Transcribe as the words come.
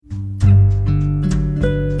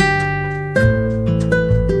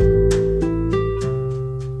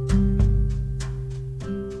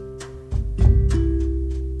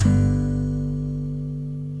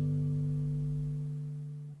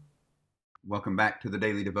Welcome back to the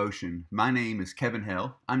Daily Devotion. My name is Kevin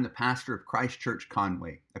Hell. I'm the pastor of Christ Church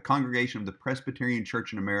Conway, a congregation of the Presbyterian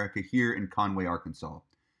Church in America here in Conway, Arkansas.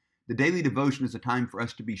 The Daily Devotion is a time for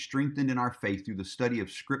us to be strengthened in our faith through the study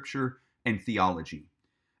of Scripture and theology.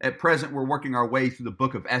 At present, we're working our way through the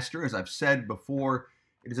book of Esther. As I've said before,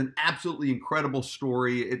 it is an absolutely incredible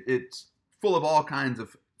story. It's full of all kinds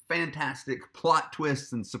of fantastic plot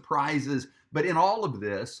twists and surprises. But in all of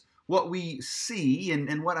this, what we see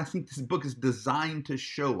and what I think this book is designed to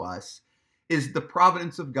show us is the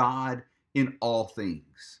providence of God in all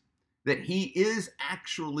things. That He is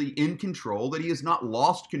actually in control, that He has not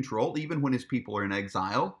lost control even when His people are in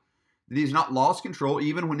exile, that He has not lost control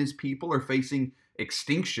even when His people are facing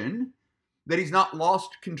extinction, that He's not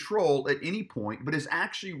lost control at any point, but is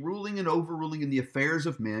actually ruling and overruling in the affairs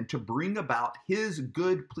of men to bring about His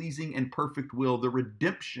good, pleasing, and perfect will, the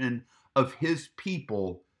redemption of His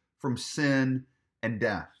people from sin and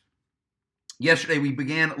death. Yesterday, we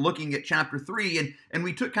began looking at chapter 3, and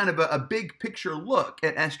we took kind of a big picture look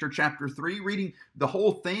at Esther chapter 3, reading the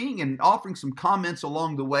whole thing and offering some comments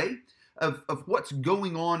along the way of what's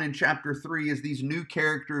going on in chapter 3 as these new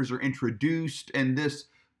characters are introduced and this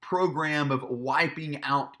program of wiping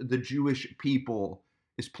out the Jewish people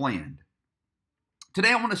is planned.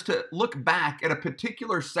 Today, I want us to look back at a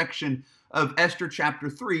particular section of Esther chapter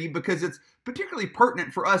 3 because it's particularly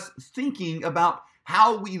pertinent for us thinking about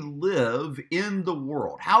how we live in the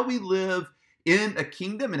world, how we live in a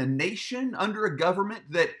kingdom, in a nation, under a government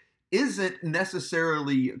that isn't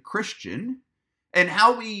necessarily Christian, and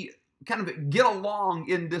how we kind of get along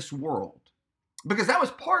in this world. Because that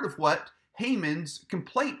was part of what Haman's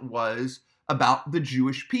complaint was about the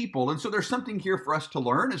Jewish people. And so there's something here for us to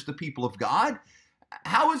learn as the people of God.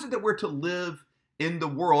 How is it that we're to live in the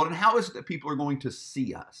world, and how is it that people are going to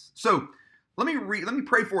see us? So let me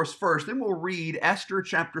pray for us first, then we'll read Esther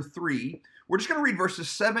chapter 3. We're just going to read verses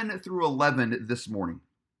 7 through 11 this morning.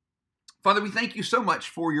 Father, we thank you so much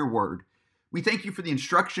for your word. We thank you for the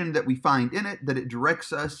instruction that we find in it, that it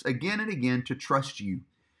directs us again and again to trust you.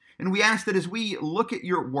 And we ask that as we look at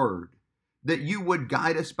your word, that you would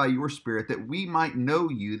guide us by your Spirit, that we might know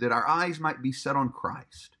you, that our eyes might be set on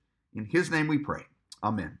Christ. In his name we pray.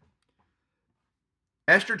 Amen.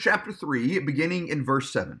 Esther chapter 3, beginning in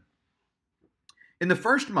verse 7. In the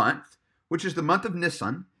first month, which is the month of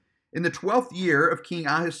Nisan, in the 12th year of King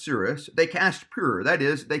Ahasuerus, they cast pur, that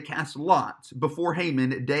is, they cast lots, before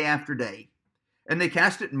Haman day after day. And they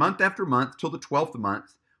cast it month after month till the 12th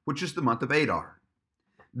month, which is the month of Adar.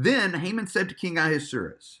 Then Haman said to King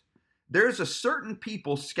Ahasuerus, there is a certain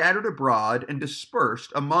people scattered abroad and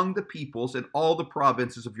dispersed among the peoples in all the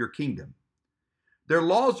provinces of your kingdom. Their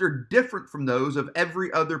laws are different from those of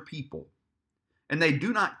every other people, and they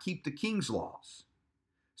do not keep the king's laws,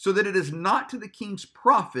 so that it is not to the king's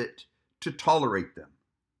profit to tolerate them.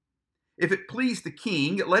 If it please the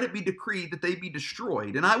king, let it be decreed that they be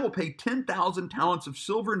destroyed, and I will pay 10,000 talents of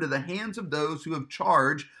silver into the hands of those who have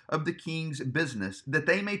charge of the king's business, that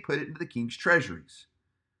they may put it into the king's treasuries.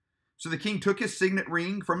 So the king took his signet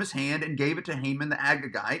ring from his hand and gave it to Haman the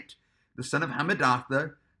Agagite, the son of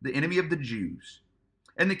Hammedatha, the enemy of the Jews.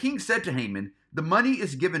 And the king said to Haman, the money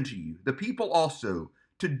is given to you, the people also,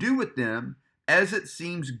 to do with them as it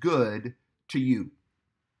seems good to you.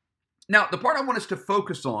 Now, the part I want us to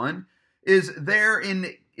focus on is there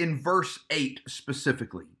in verse 8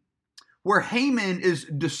 specifically, where Haman is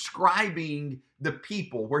describing the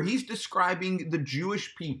people, where he's describing the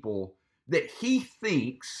Jewish people that he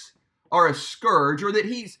thinks are a scourge, or that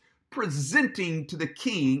he's presenting to the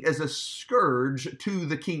king as a scourge to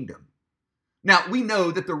the kingdom. Now, we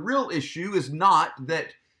know that the real issue is not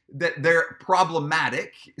that they're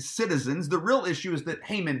problematic citizens. The real issue is that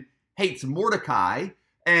Haman hates Mordecai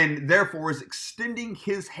and therefore is extending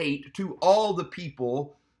his hate to all the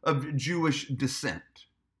people of Jewish descent.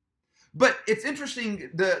 But it's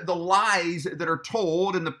interesting the lies that are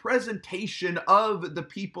told in the presentation of the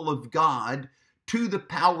people of God to the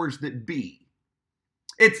powers that be.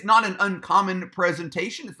 It's not an uncommon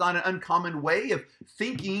presentation. It's not an uncommon way of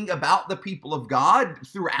thinking about the people of God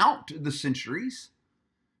throughout the centuries.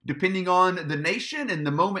 Depending on the nation and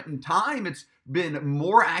the moment in time, it's been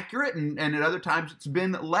more accurate, and at other times it's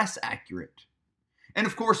been less accurate. And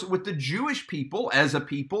of course, with the Jewish people as a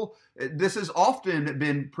people, this has often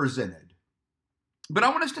been presented. But I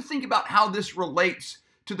want us to think about how this relates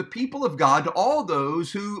to the people of God, to all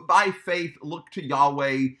those who by faith look to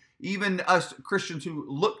Yahweh, even us Christians who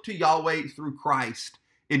look to Yahweh through Christ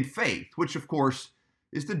in faith, which of course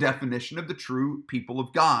is the definition of the true people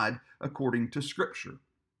of God according to Scripture.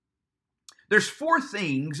 There's four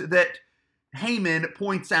things that Haman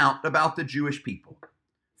points out about the Jewish people.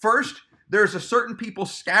 First, there is a certain people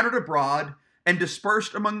scattered abroad and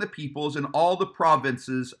dispersed among the peoples in all the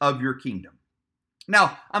provinces of your kingdom.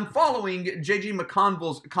 Now, I'm following J.G.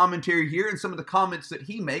 McConville's commentary here and some of the comments that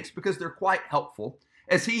he makes because they're quite helpful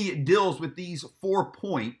as he deals with these 4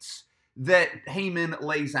 points that Haman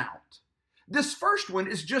lays out. This first one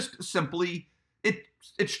is just simply,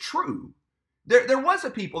 it's true. There was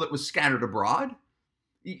a people that was scattered abroad.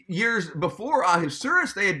 Years before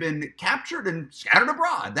Ahasuerus, they had been captured and scattered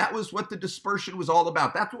abroad. That was what the dispersion was all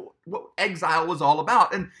about. That's what exile was all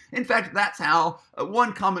about. And in fact, that's how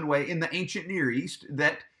one common way in the ancient Near East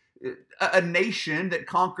that a nation that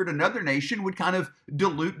conquered another nation would kind of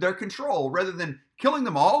dilute their control. Rather than killing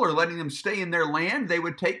them all or letting them stay in their land, they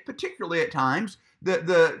would take, particularly at times,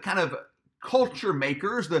 the kind of culture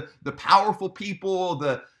makers, the powerful people,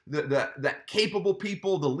 the capable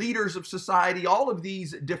people, the leaders of society, all of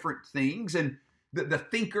these different things, and the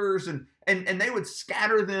thinkers, and they would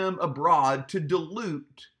scatter them abroad to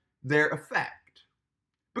dilute their effect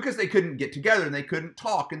because they couldn't get together and they couldn't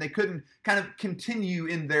talk and they couldn't kind of continue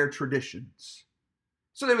in their traditions.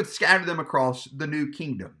 So they would scatter them across the new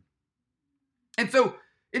kingdom. And so,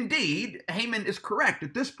 indeed, Haman is correct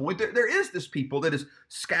at this point. There is this people that is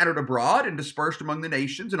scattered abroad and dispersed among the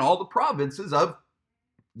nations and all the provinces of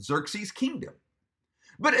Xerxes' kingdom.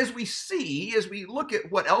 But as we look at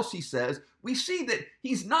what else he says, we see that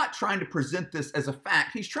he's not trying to present this as a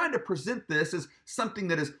fact. He's trying to present this as something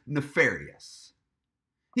that is nefarious.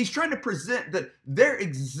 He's trying to present that their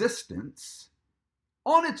existence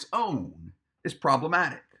on its own is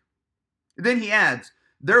problematic. Then he adds,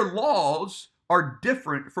 their laws are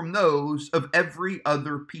different from those of every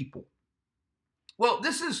other people. Well,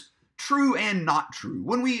 this is true and not true.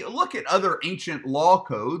 When we look at other ancient law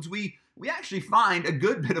codes, we actually find a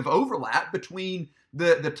good bit of overlap between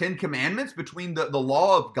the Ten Commandments, between the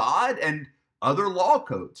law of God and other law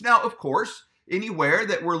codes. Now, of course, anywhere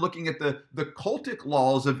that we're looking at the cultic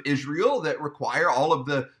laws of Israel that require all of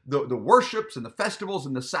the worships and the festivals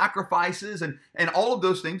and the sacrifices and all of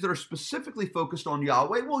those things that are specifically focused on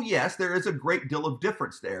Yahweh, well, yes, there is a great deal of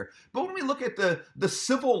difference there. But when we look at the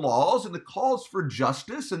civil laws and the calls for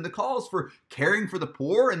justice and the calls for caring for the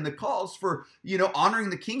poor and the calls for,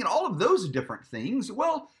 honoring the king and all of those different things,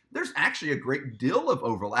 well, there's actually a great deal of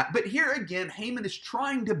overlap. But here again, Haman is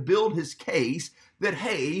trying to build his case that,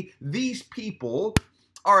 hey, these people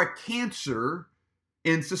are a cancer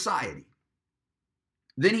in society.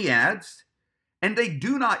 Then he adds, and they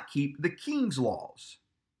do not keep the king's laws.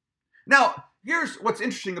 Now, here's what's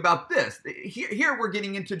interesting about this. Here we're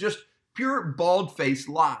getting into just pure bald-faced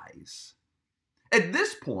lies. At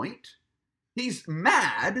this point, he's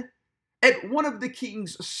mad at one of the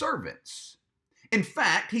king's servants. In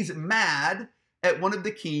fact, he's mad at one of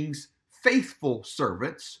the king's faithful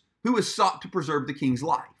servants who has sought to preserve the king's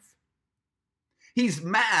life. He's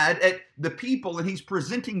mad at the people, and he's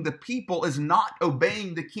presenting the people as not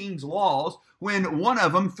obeying the king's laws when one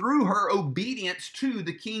of them, through her obedience to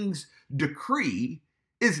the king's decree,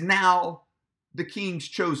 is now the king's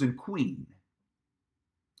chosen queen.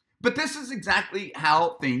 But this is exactly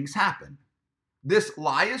how things happen. This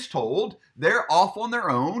lie is told, they're off on their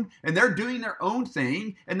own, and they're doing their own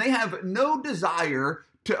thing, and they have no desire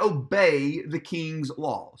to obey the king's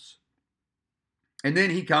laws. And then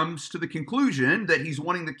he comes to the conclusion that he's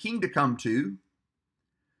wanting the king to come to.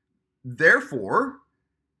 Therefore,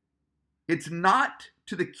 it's not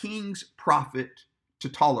to the king's profit to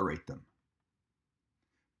tolerate them.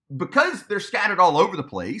 Because they're scattered all over the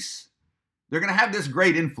place, they're going to have this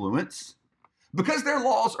great influence. Because their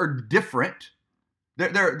laws are different,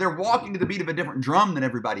 they're walking to the beat of a different drum than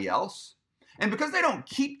everybody else. And because they don't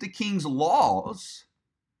keep the king's laws,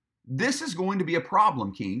 this is going to be a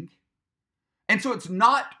problem, king. And so it's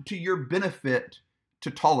not to your benefit to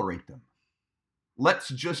tolerate them. Let's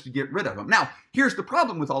just get rid of them. Now, here's the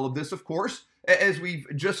problem with all of this, of course. As we've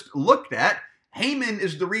just looked at, Haman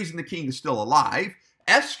is the reason the king is still alive.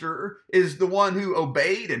 Esther is the one who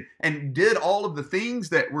obeyed and did all of the things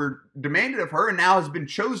that were demanded of her and now has been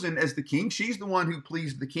chosen as the king. She's the one who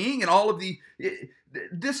pleased the king, and all of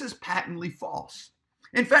this is patently false.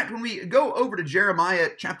 In fact, when we go over to Jeremiah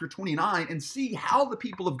chapter 29 and see how the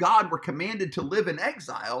people of God were commanded to live in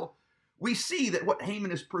exile, we see that what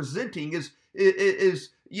Haman is presenting is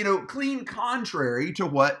clean contrary to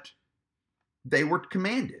what they were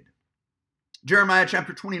commanded. Jeremiah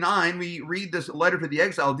chapter 29, we read this letter to the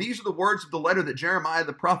exile. These are the words of the letter that Jeremiah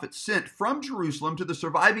the prophet sent from Jerusalem to the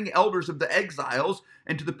surviving elders of the exiles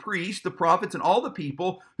and to the priests, the prophets, and all the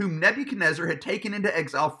people whom Nebuchadnezzar had taken into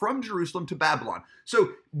exile from Jerusalem to Babylon.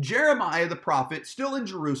 So Jeremiah the prophet, still in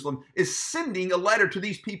Jerusalem, is sending a letter to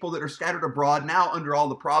these people that are scattered abroad now under all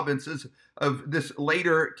the provinces of this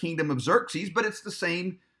later kingdom of Xerxes, but it's the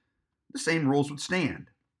same rules would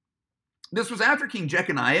stand. This was after King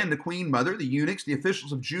Jeconiah and the queen mother, the eunuchs, the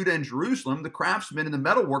officials of Judah and Jerusalem, the craftsmen and the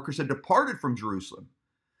metal workers had departed from Jerusalem.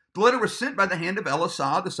 The letter was sent by the hand of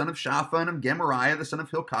Elisah, the son of Shaphan, and Gemariah, the son of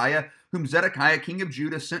Hilkiah, whom Zedekiah, king of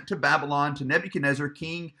Judah, sent to Babylon to Nebuchadnezzar,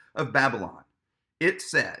 king of Babylon. It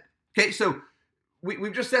said, okay, so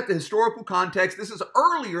we've just set the historical context. This is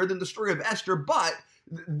earlier than the story of Esther, but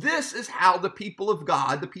this is how the people of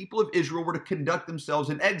God, the people of Israel, were to conduct themselves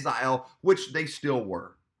in exile, which they still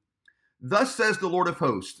were. Thus says the Lord of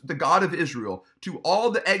hosts, the God of Israel, to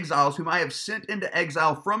all the exiles whom I have sent into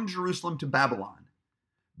exile from Jerusalem to Babylon.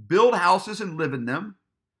 Build houses and live in them.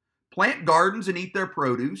 Plant gardens and eat their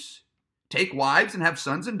produce. Take wives and have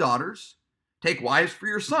sons and daughters. Take wives for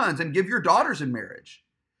your sons and give your daughters in marriage,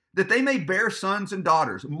 that they may bear sons and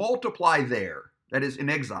daughters. Multiply there, that is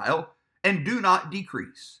in exile, and do not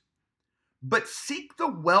decrease. But seek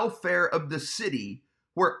the welfare of the city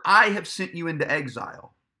where I have sent you into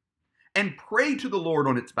exile, and pray to the Lord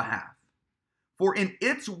on its behalf. For in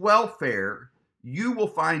its welfare you will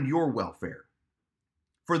find your welfare.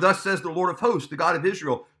 For thus says the Lord of hosts, the God of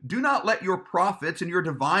Israel, do not let your prophets and your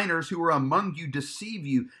diviners who are among you deceive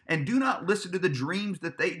you, and do not listen to the dreams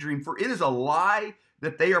that they dream, for it is a lie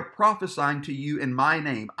that they are prophesying to you in my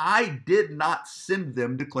name. I did not send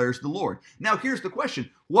them, declares the Lord. Now here's the question.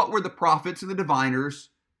 What were the prophets and the diviners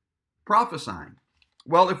prophesying?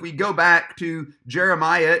 Well, if we go back to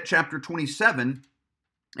Jeremiah chapter 27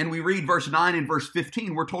 and we read verse 9 and verse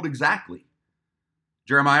 15, we're told exactly.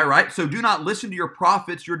 Jeremiah writes, so do not listen to your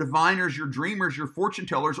prophets, your diviners, your dreamers, your fortune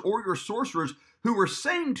tellers, or your sorcerers who are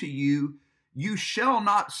saying to you, you shall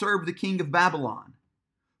not serve the king of Babylon.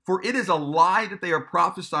 For it is a lie that they are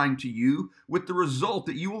prophesying to you, with the result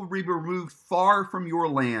that you will be removed far from your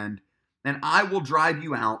land, and I will drive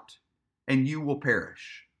you out, and you will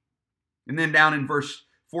perish. And then down in verse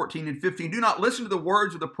 14 and 15, do not listen to the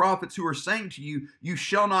words of the prophets who are saying to you, you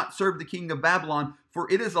shall not serve the king of Babylon, for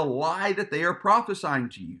it is a lie that they are prophesying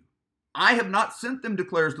to you. I have not sent them,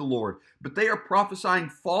 declares the Lord, but they are prophesying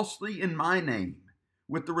falsely in my name,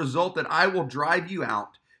 with the result that I will drive you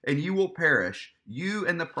out, and you will perish, you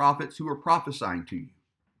and the prophets who are prophesying to you.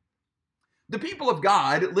 The people of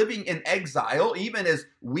God living in exile, even as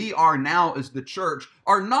we are now as the church,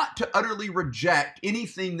 are not to utterly reject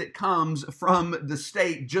anything that comes from the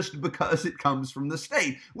state just because it comes from the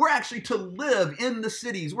state. We're actually to live in the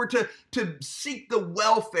cities. We're to seek the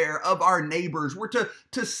welfare of our neighbors. We're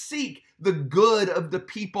to seek the good of the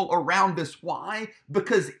people around us. Why?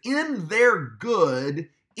 Because in their good,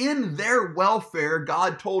 in their welfare,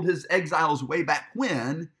 God told his exiles way back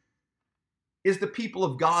when, is the people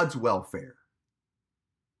of God's welfare.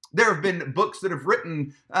 There have been books that have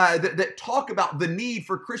written that talk about the need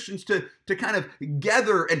for Christians to kind of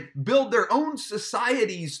gather and build their own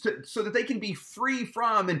societies so that they can be free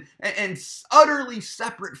from and utterly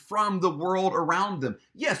separate from the world around them.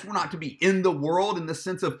 Yes, we're not to be in the world in the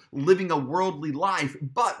sense of living a worldly life,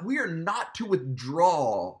 but we are not to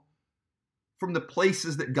withdraw from the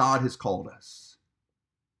places that God has called us.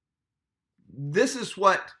 This is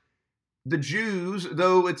what the Jews,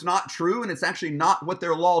 though it's not true and it's actually not what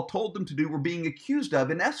their law told them to do, were being accused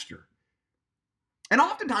of in Esther. And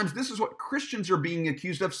oftentimes this is what Christians are being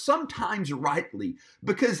accused of, sometimes rightly,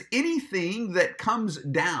 because anything that comes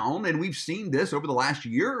down, and we've seen this over the last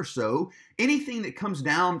year or so, anything that comes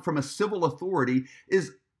down from a civil authority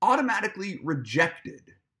is automatically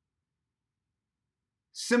rejected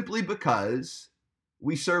simply because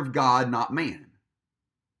we serve God, not man.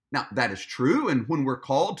 Now, that is true, and when we're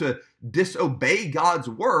called to disobey God's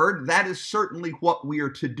word, that is certainly what we are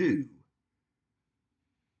to do.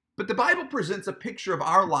 But the Bible presents a picture of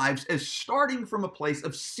our lives as starting from a place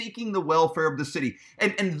of seeking the welfare of the city.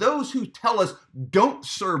 And those who tell us don't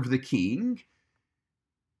serve the king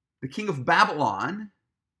of Babylon,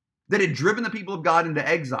 that had driven the people of God into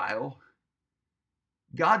exile,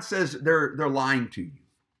 God says they're lying to you.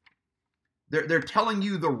 They're telling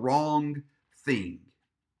you the wrong thing.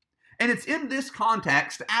 And it's in this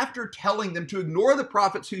context, after telling them to ignore the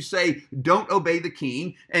prophets who say, don't obey the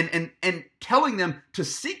king, and telling them to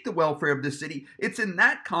seek the welfare of the city, it's in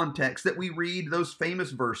that context that we read those famous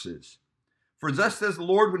verses. For thus says the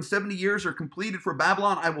Lord, when 70 years are completed for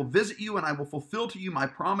Babylon, I will visit you and I will fulfill to you my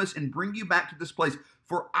promise and bring you back to this place.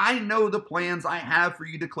 For I know the plans I have for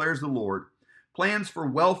you, declares the Lord, plans for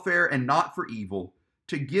welfare and not for evil,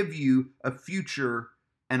 to give you a future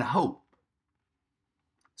and hope.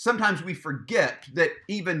 Sometimes we forget that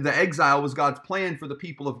even the exile was God's plan for the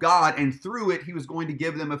people of God, and through it, he was going to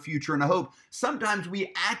give them a future and a hope. Sometimes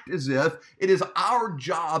we act as if it is our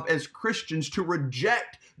job as Christians to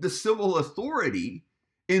reject the civil authority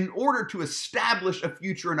in order to establish a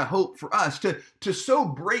future and a hope for us, to so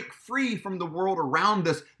break free from the world around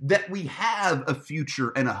us that we have a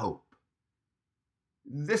future and a hope.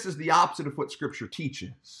 This is the opposite of what Scripture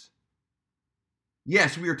teaches.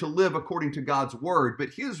 Yes, we are to live according to God's word,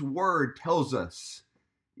 but his word tells us,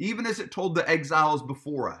 even as it told the exiles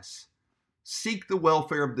before us, seek the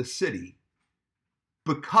welfare of the city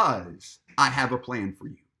because I have a plan for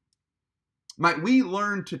you. Might we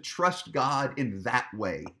learn to trust God in that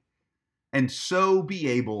way and so be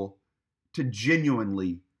able to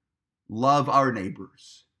genuinely love our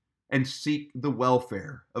neighbors and seek the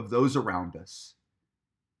welfare of those around us,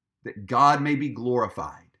 that God may be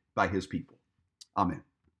glorified by his people. Amen.